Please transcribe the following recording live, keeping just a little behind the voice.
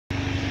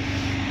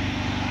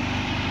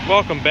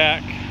Welcome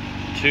back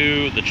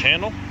to the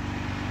channel.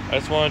 I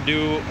just want to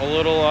do a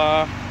little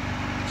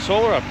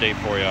solar update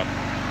for you.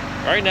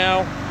 Right now,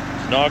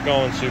 it's not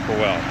going super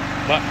well,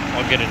 but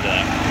I'll get into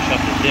that.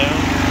 Shut this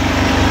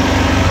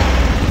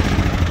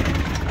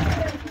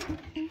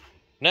down.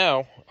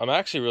 Now, I'm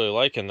actually really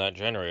liking that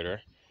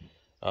generator,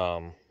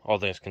 all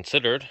things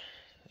considered.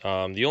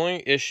 The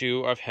only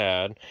issue I've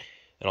had,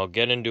 and I'll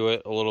get into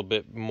it a little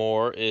bit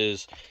more,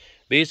 is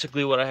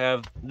basically what I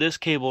have this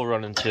cable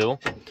running to,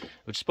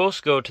 which is supposed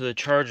to go to the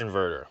charge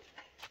inverter.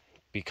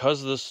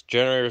 Because this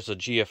generator is a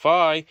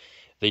GFI,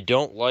 they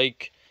don't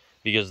like,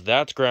 because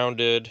that's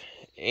grounded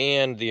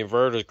and the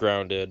inverter is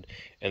grounded,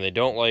 and they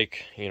don't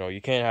like,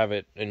 you can't have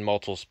it in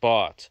multiple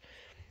spots,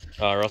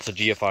 or else the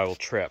GFI will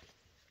trip.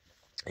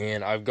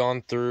 And I've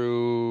gone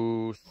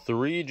through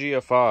 3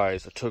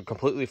 GFIs that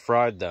completely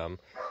fried them,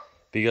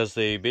 because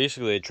they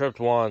tripped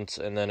once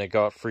and then it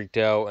got freaked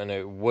out and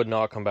it would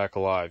not come back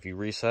alive. You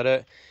reset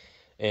it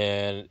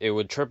and it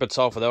would trip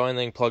itself without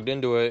anything plugged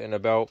into it. In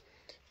about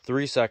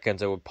 3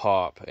 seconds it would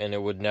pop and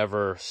it would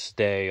never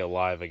stay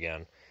alive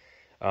again.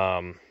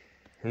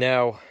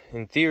 Now,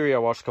 in theory, I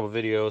watched a couple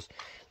videos.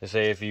 They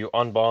say if you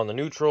unbond the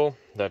neutral,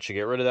 that should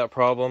get rid of that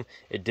problem.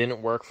 It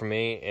didn't work for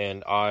me,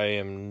 and I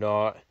am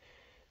not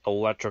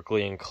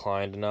electrically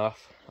inclined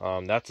enough.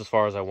 That's as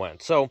far as I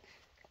went. So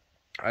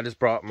I just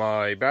brought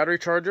my battery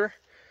charger,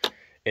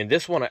 and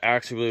this one I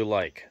actually really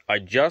like. I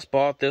just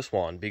bought this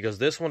one because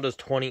this one does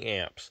 20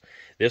 amps.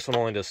 This one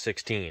only does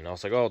 16. I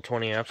was like, oh,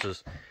 20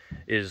 amps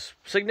is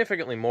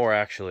significantly more,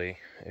 actually,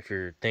 if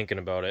you're thinking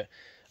about it.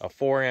 A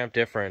 4 amp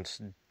difference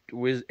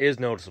is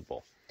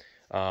noticeable.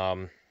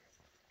 I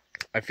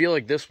feel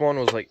like this one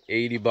was like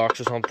 80 bucks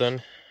or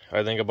something.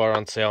 I think I bought it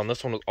on sale, and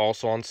this one was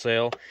also on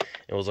sale.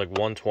 It was like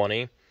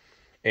 120.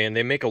 And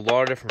they make a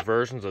lot of different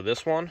versions of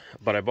this one,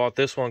 but I bought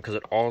this one because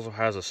it also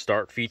has a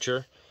start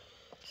feature,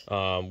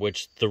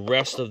 which the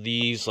rest of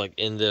these, like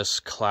in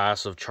this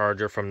class of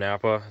charger from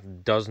Napa,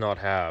 does not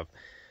have.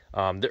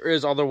 There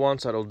is other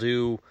ones that'll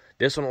do,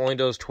 this one only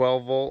does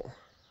 12 volt,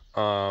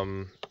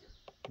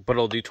 but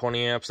it'll do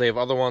 20 amps. They have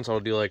other ones that'll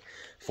do like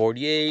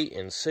 48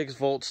 and 6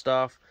 volt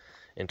stuff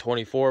and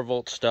 24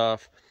 volt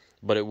stuff,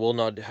 but it will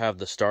not have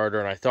the starter,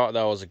 and I thought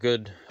that was a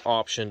good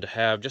option to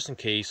have just in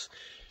case,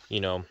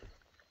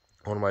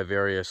 one of my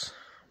various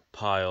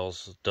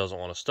piles doesn't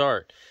want to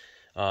start.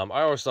 I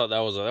always thought that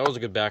was a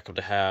good backup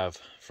to have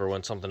for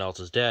when something else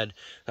is dead.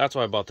 That's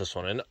why I bought this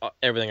one, and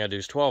everything I do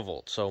is 12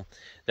 volts, so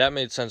that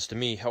made sense to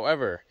me.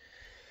 However,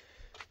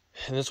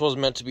 and this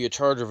wasn't meant to be a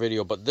charger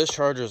video, but this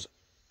charger is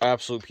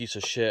absolute piece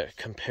of shit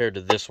compared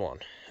to this one,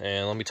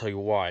 and let me tell you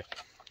why.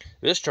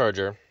 This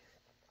charger,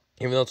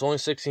 even though it's only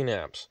 16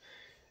 amps,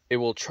 it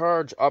will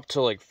charge up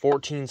to like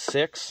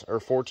 14.6 or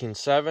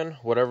 14.7,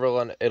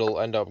 whatever it'll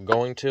end up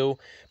going to,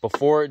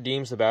 before it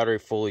deems the battery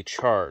fully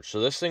charged. So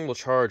this thing will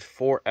charge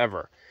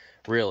forever,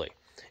 really.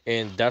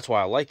 And that's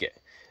why I like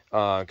it.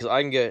 Because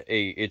I can get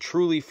a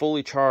truly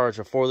fully charged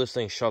before this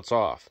thing shuts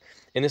off.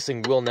 And this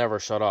thing will never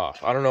shut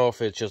off. I don't know if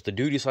it's just the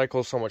duty cycle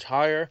is so much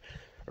higher,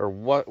 or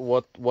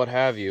what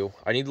have you.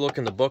 I need to look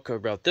in the book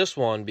about this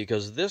one,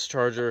 because this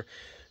charger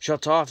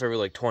shuts off every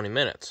like 20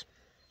 minutes.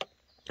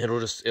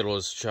 It'll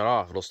just shut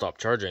off. It'll stop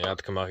charging. I have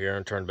to come out here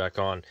and turn it back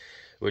on,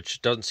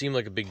 which doesn't seem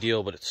like a big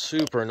deal, but it's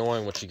super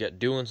annoying once you get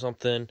doing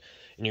something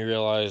and you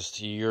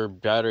realize your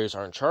batteries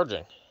aren't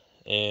charging,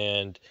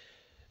 and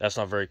that's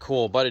not very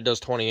cool. But it does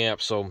 20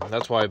 amps, so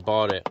that's why I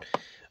bought it.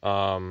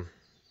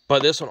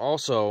 But this one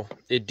also,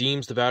 it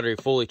deems the battery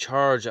fully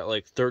charged at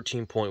like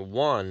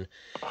 13.1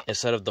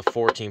 instead of the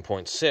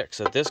 14.6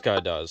 that this guy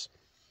does.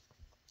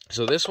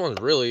 So this one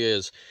really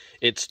is,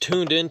 it's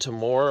tuned into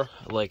more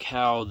like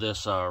how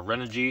this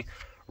Renogy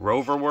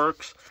Rover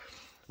works,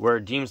 where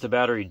it deems the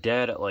battery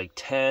dead at like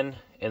 10,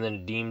 and then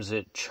it deems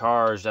it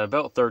charged at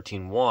about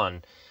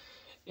 13.1,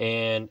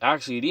 and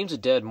actually it deems it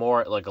dead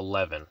more at like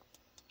 11.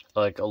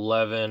 Like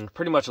 11,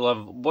 pretty much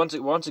 11. Once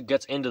it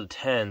gets into the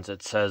 10s,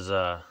 it says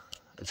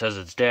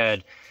it's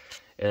dead,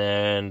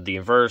 and the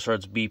inverter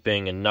starts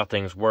beeping and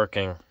nothing's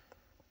working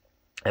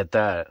at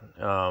that.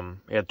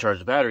 You have to charge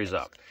the batteries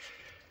up.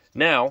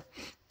 Now,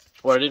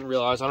 what I didn't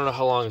realize, I don't know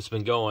how long it's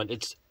been going.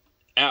 It's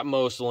at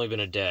most only been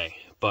a day.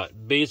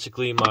 But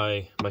basically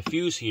my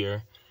fuse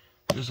here,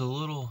 there's a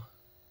little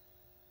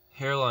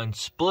hairline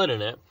split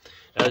in it.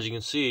 As you can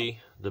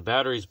see, the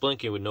battery's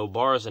blinking with no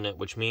bars in it,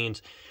 which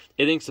means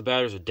it thinks the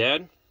batteries are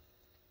dead.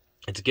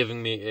 It's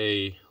giving me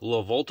a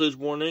low voltage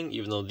warning,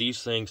 even though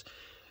these things,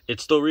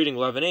 it's still reading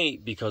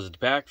 11.8 because it's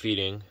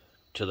backfeeding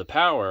to the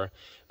power,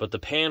 but the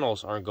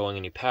panels aren't going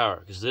any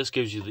power, because this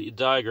gives you the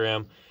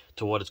diagram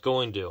to what it's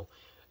going to do.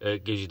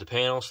 It gives you the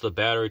panels, the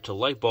battery to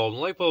light bulb,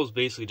 and light bulb is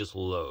basically just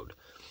load.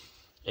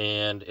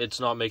 And it's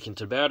not making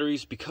to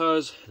batteries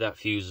because that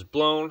fuse is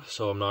blown,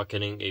 so I'm not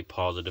getting a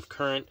positive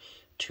current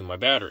to my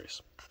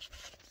batteries.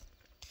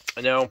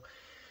 Now,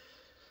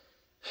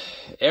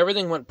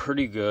 everything went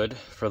pretty good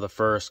for the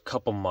first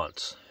couple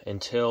months,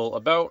 until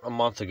about a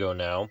month ago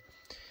now.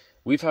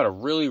 We've had a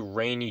really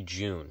rainy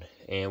June,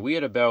 and we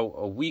had about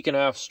a week and a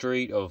half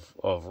straight of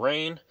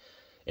rain,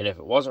 And if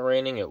it wasn't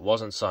raining, it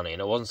wasn't sunny,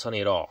 and it wasn't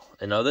sunny at all.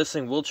 And now this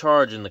thing will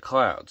charge in the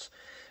clouds,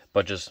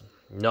 but just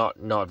not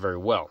very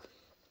well.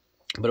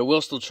 But it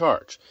will still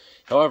charge.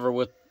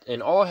 However,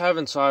 and all I have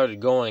inside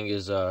going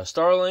is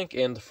Starlink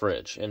and the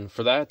fridge. And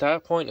for that, at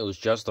that point, it was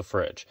just the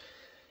fridge.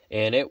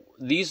 And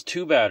these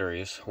two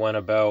batteries went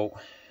about,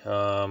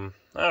 I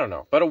don't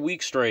know, about a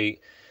week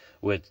straight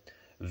with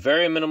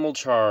very minimal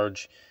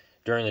charge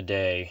during the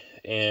day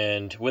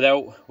and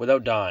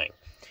without dying.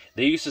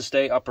 They used to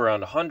stay up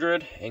around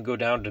 100 and go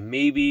down to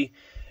maybe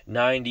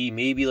 90,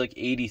 maybe like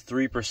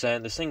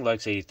 83%. This thing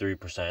likes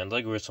 83%,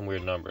 like with some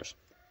weird numbers.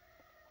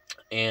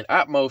 And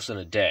at most in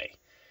a day.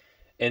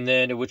 And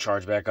then it would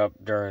charge back up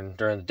during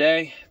the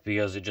day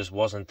because it just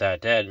wasn't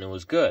that dead and it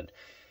was good.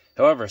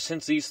 However,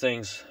 since these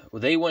things,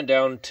 they went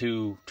down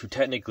to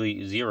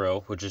technically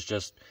 0, which is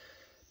just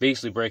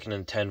basically breaking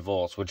in 10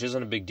 volts, which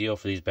isn't a big deal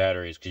for these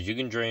batteries because you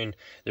can drain,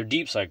 they're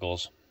deep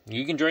cycles,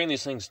 you can drain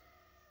these things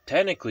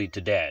technically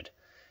to dead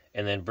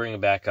and then bring it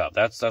back up.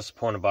 That's the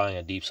point of buying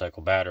a deep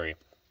cycle battery.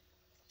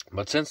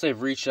 But since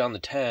they've reached down to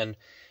 10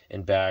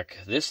 and back,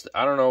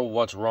 I don't know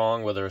what's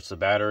wrong, whether it's the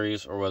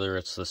batteries or whether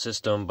it's the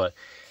system, but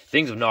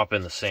things have not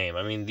been the same.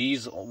 I mean,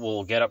 these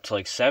will get up to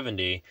like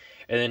 70,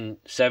 and then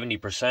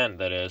 70%,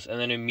 that is, and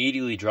then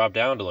immediately drop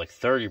down to like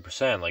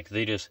 30%. Like,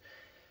 they just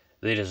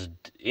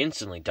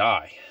instantly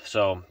die.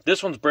 So,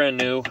 this one's brand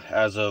new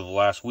as of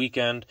last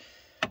weekend,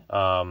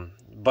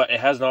 but it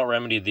has not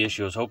remedied the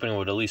issue. I was hoping it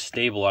would at least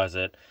stabilize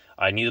it.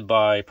 I need to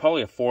buy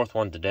probably a fourth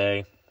one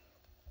today,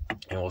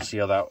 and we'll see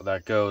how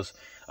that goes.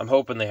 I'm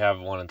hoping they have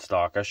one in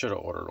stock. I should have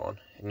ordered one,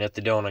 and if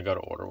they don't, I got to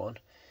order one.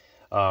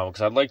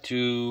 Because I'd like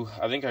to,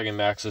 I think I can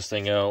max this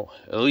thing out,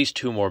 at least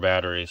 2 more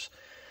batteries.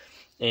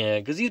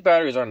 And because these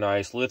batteries are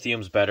nice,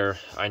 lithium's better.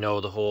 I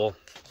know the whole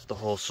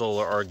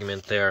solar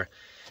argument there.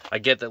 I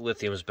get that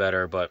lithium's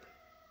better, but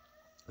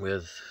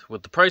with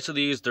the price of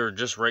these, they're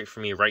just right for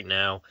me right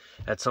now.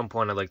 At some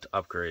point, I'd like to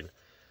upgrade.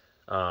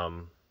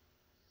 But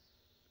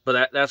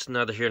that's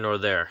neither here nor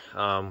there.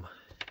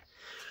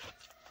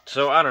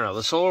 So I don't know.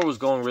 The solar was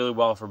going really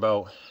well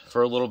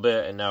for a little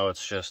bit, and now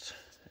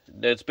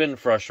it's been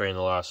frustrating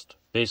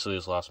basically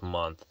this last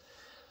month.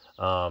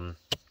 The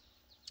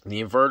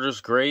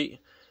inverter's great,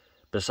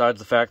 besides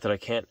the fact that I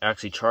can't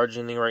actually charge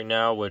anything right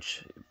now,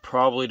 which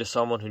probably to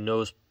someone who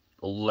knows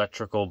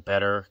electrical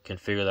better can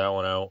figure that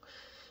one out.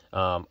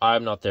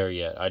 I'm not there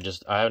yet. I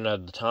haven't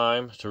had the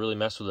time to really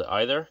mess with it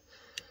either.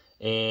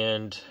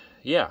 And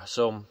yeah,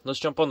 so let's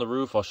jump on the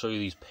roof. I'll show you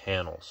these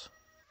panels.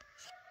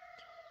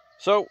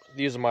 So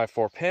these are my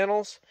 4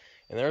 panels,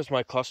 and there's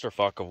my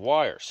clusterfuck of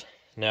wires.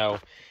 Now,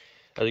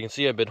 as you can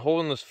see, I've been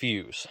holding this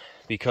fuse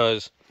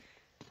because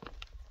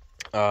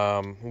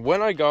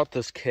when I got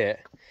this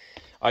kit,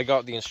 I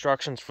got the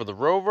instructions for the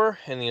Rover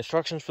and the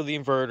instructions for the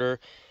inverter,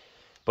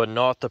 but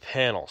not the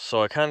panels.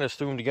 So I kind of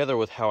threw them together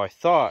with how I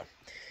thought.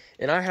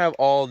 And I have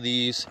all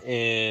these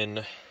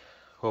in,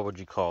 what would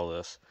you call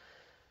this?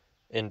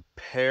 In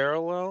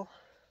parallel,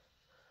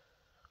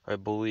 I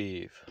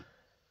believe.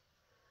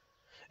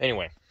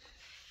 Anyway,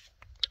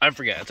 I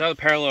forget. It's out of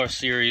the parallel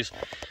series,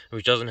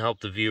 which doesn't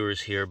help the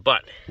viewers here.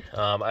 But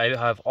I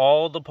have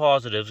all the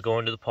positives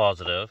going to the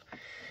positive,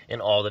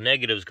 and all the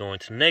negatives going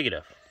to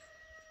negative.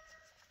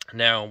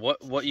 Now,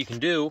 what you can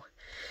do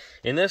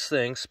in this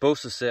thing's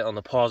supposed to sit on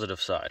the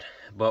positive side.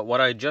 But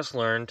what I just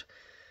learned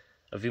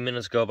a few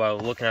minutes ago by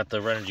looking at the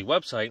Renogy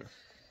website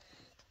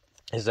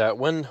is that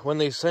when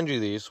they send you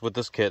these with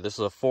this kit, this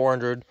is a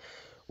 400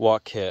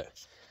 watt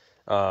kit.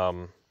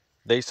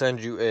 They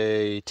send you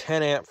a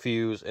 10 amp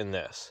fuse in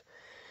this,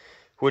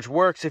 which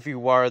works if you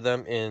wire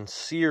them in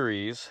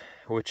series,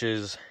 which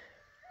is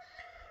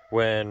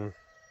when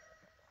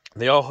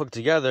they all hook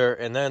together,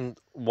 and then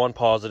one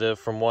positive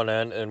from one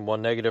end and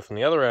one negative from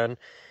the other end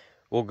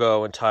will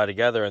go and tie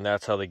together, and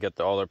that's how they get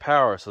all their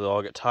power. So they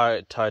all get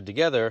tied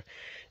together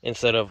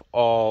instead of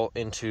all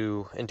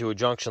into a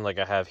junction like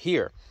I have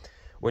here.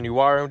 When you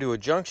wire them to a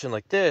junction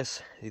like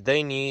this,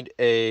 they need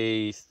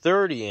a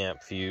 30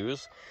 amp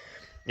fuse.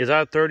 Is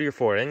that 30 or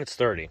 40? I think it's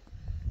 30.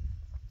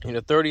 You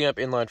know, 30 amp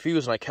inline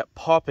fuse, and I kept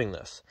popping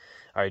this.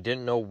 I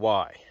didn't know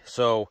why.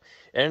 So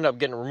it ended up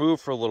getting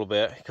removed for a little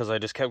bit because I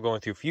just kept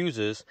going through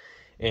fuses,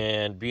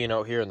 and being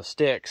out here in the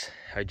sticks,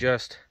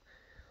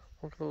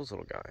 look at those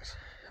little guys.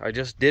 I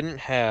just didn't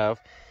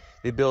have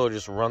the ability to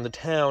just run the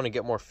town and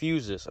get more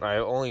fuses, and I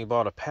only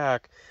bought a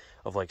pack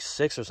of like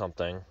 6 or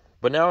something.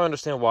 But now I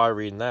understand why,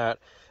 reading that,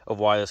 of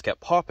why this kept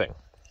popping.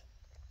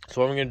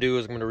 So what I'm going to do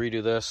is I'm going to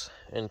redo this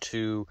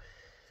into,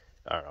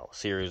 I don't know,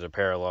 series or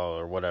parallel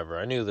or whatever.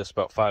 I knew this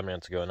about 5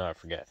 minutes ago, now I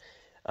forget.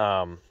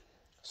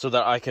 So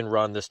that I can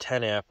run this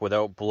 10 amp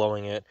without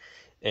blowing it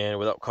and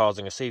without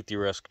causing a safety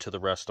risk to the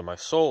rest of my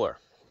solar.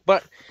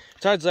 But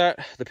besides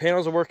that, the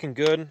panels are working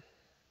good.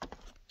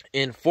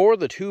 And for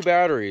the 2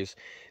 batteries,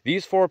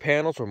 these 4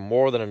 panels were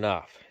more than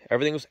enough.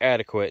 Everything was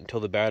adequate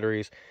until the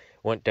batteries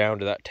went down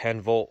to that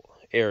 10 volt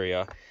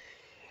area,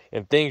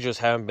 and things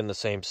just haven't been the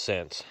same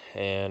since.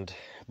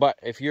 But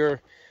if you're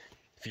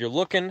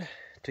looking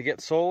to get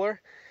solar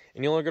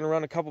and you're only going to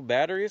run a couple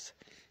batteries,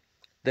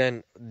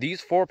 then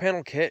these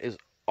 4-panel kit is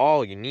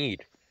all you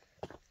need.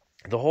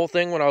 The whole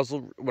thing when I was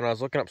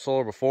looking up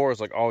solar before is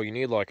like, oh, you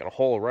need like a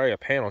whole array of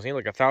panels. You need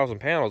like 1,000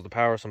 panels to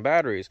power some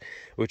batteries,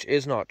 which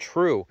is not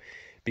true,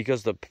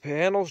 because the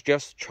panels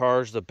just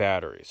charge the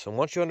batteries. And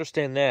once you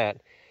understand that,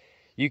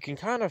 you can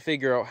kind of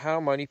figure out how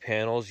many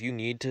panels you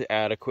need to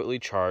adequately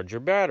charge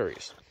your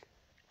batteries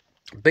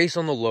based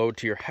on the load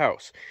to your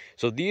house.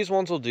 So these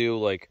ones will do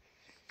like,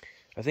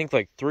 I think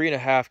like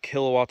 3.5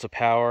 kilowatts of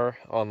power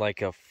on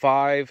like a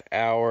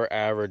 5-hour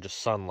average of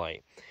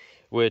sunlight,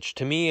 which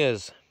to me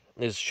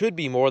should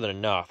be more than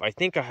enough. I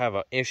think I have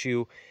an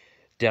issue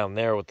down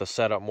there with the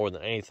setup more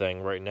than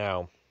anything right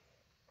now,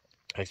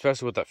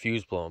 especially with that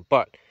fuse blown.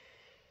 But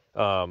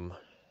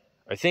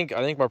I think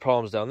my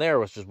problem's down there,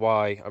 which is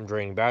why I'm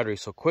draining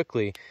batteries so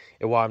quickly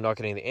and why I'm not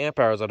getting the amp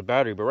hours out of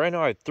battery. But right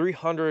now I have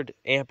 300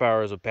 amp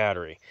hours of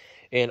battery,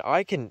 and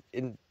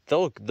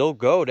they'll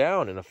go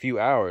down in a few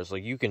hours.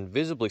 Like, you can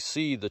visibly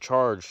see the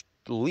charge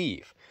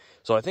leave.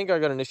 So I think I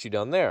got an issue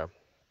down there.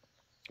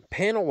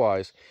 Panel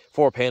wise,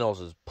 4 panels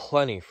is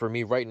plenty for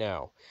me right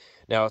now.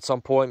 Now at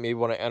some point, maybe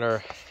when I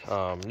enter,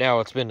 now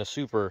it's been a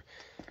super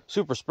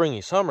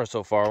springy summer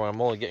so far, when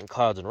I'm only getting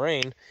clouds and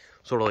rain,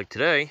 sort of like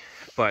today.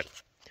 But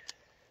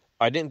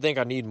I didn't think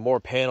I need more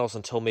panels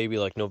until maybe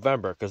like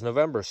November, because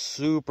November is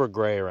super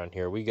gray around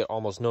here. We get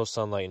almost no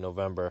sunlight in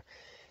November.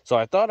 So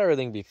I thought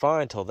everything would be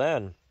fine till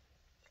then.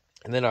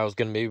 And then I was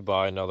going to maybe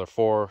buy another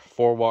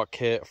 400-watt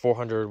kit,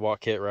 or an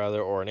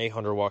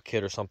 800-watt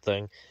kit or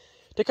something,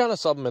 to kind of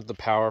supplement the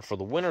power for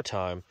the winter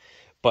time.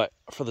 But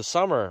for the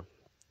summer,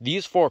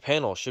 these 4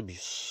 panels should be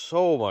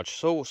so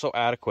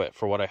adequate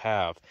for what I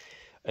have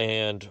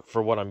and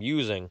for what I'm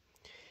using,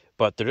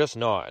 but they're just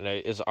not. And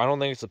I don't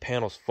think it's the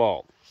panel's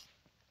fault.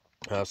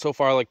 So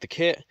far I like the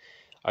kit.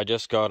 I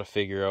just got to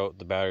figure out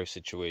the battery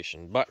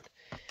situation. But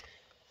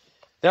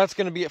that's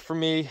going to be it for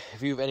me.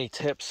 If you have any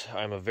tips,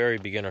 I'm a very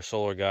beginner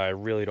solar guy. I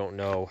really don't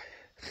know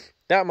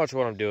that much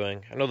what I'm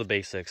doing. I know the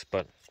basics,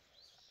 but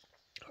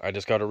I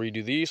just got to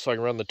redo these so I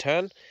can run the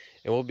 10,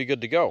 and we'll be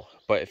good to go.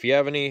 But if you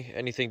have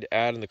anything to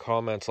add in the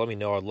comments, let me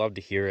know. I'd love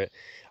to hear it.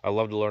 I'd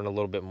love to learn a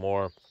little bit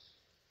more.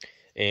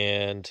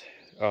 And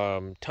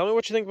tell me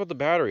what you think about the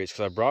batteries,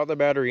 because I brought the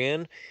battery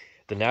in.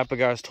 The Napa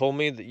guys told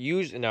me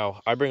that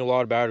now I bring a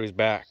lot of batteries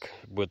back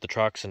with the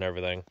trucks and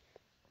everything,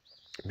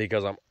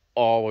 because I'm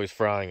always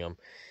frying them.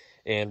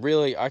 And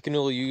really, I can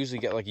only usually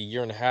get like 1.5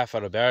 years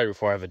out of battery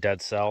before I have a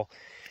dead cell.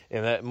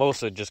 And that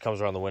mostly just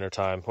comes around the winter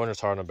time. Winter's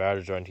hard on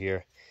batteries around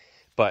here.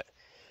 But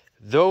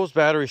those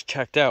batteries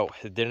checked out.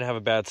 They didn't have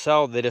a bad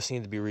cell. They just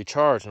need to be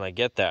recharged, and I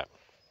get that.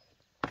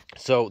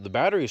 So the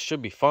batteries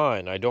should be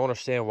fine. I don't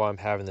understand why I'm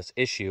having this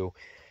issue.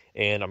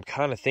 And I'm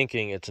kind of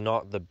thinking it's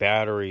not the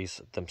batteries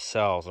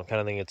themselves. I'm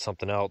kind of thinking it's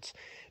something else.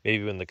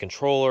 Maybe in the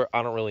controller.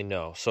 I don't really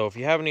know. So if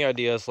you have any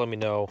ideas, let me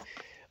know.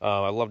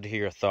 I'd love to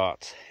hear your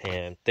thoughts.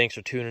 And thanks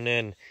for tuning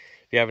in.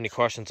 If you have any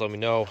questions, let me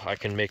know. I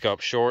can make up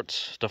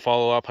shorts to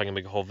follow up. I can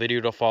make a whole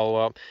video to follow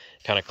up.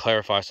 Kind of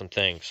clarify some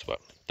things. But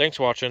thanks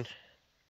for watching.